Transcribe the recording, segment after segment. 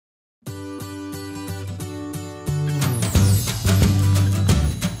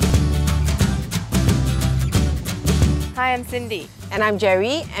Hi, I'm Cindy. And I'm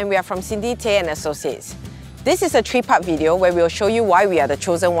Geri, and we are from Cindy Tay and Associates. This is a 3-part video where we'll show you why we are the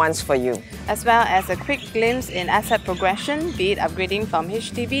chosen ones for you. As well as a quick glimpse in asset progression, be it upgrading from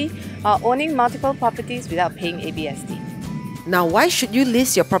HDB or owning multiple properties without paying ABSD. Now, why should you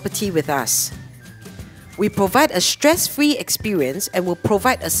list your property with us? We provide a stress-free experience and will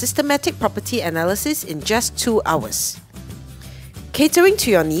provide a systematic property analysis in just 2 hours. Catering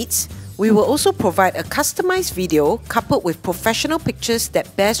to your needs, we will also provide a customized video coupled with professional pictures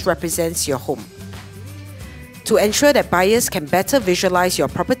that best represents your home. To ensure that buyers can better visualize your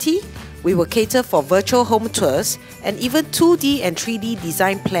property, we will cater for virtual home tours and even 2D and 3D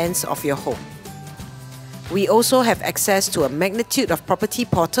design plans of your home. We also have access to a magnitude of property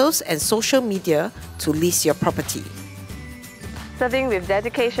portals and social media to list your property. Serving with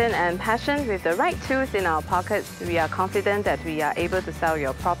dedication and passion with the right tools in our pockets, we are confident that we are able to sell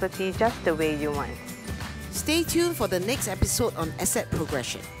your property just the way you want. Stay tuned for the next episode on asset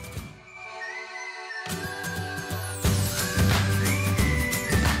progression.